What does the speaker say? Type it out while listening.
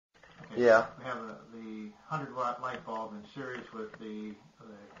Okay. Yeah. We have the 100-watt light bulb in series with the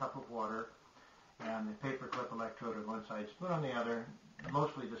cup of water and the paperclip electrode on one side, spoon on the other,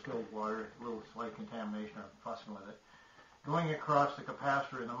 mostly distilled water, a little slight contamination, I'm fussing with it. Going across the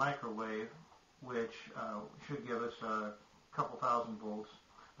capacitor in the microwave, which should give us a couple thousand volts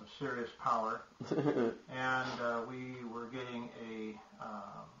of serious power. And we were getting a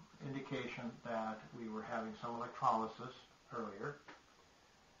indication that we were having some electrolysis earlier,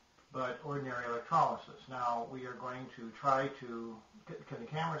 but ordinary electrolysis. Now we are going to try to, can the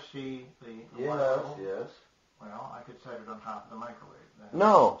camera see the level? Yes. Well, I could set it on top of the microwave then.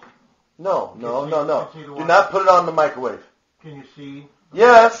 No. See Do not put it on the microwave. Can you see?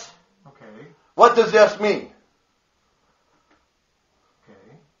 Yes. Okay. What does yes mean?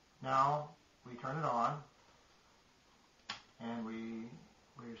 Okay. Now we turn it on, and we're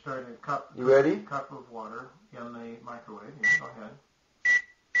starting a cup. You ready? Cup of water in the microwave. Yeah, go ahead.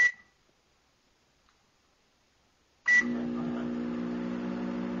 Okay, go ahead.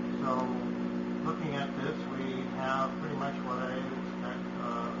 So, looking at this, we have pretty much what I expect,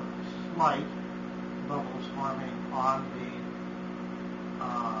 slight bubbles forming on the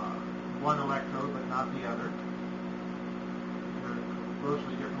one electrode, but not the other. They're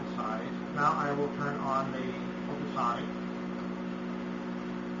grossly different size. Now I will turn on the ultrasonic,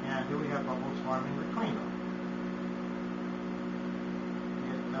 and do we have bubbles forming between them?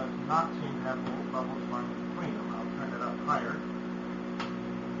 It does not seem to have bubbles forming between them. I'll turn it up higher.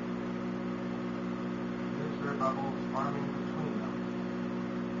 Is there bubbles forming between them?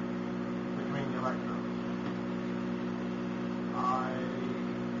 Between the electrodes? I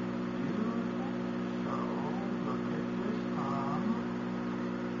do think so. Look at this thumb.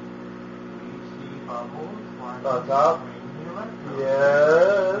 We see bubbles forming On top? between the electrodes.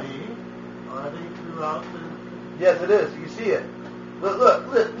 Yes. See? Are they throughout the... Yes, it is. You see it.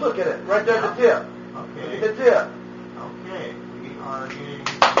 Look at it. Right there at the tip. Okay. Look at the tip. Okay. We are getting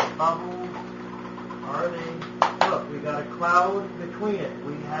bubbles. Are they... Look, we got a cloud between it.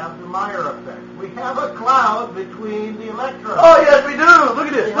 We have the Meyer effect. We have a cloud between the electrodes. Oh, yes, we do. Look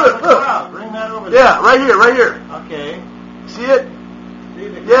at this. We have a Look. cloud. Bring that over there. Yeah, right here. Okay. See it? See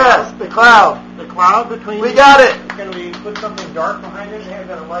the Yes, cloud? the cloud. The cloud between... We got it. Can we put something dark behind it? Hey, I've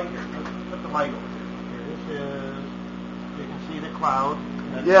got a light here. Let's put the light over here. This is... You can see the cloud.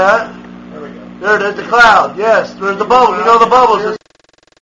 Yeah. There we go. There it is, the cloud. Yes, there's the bubbles. You know the bubbles.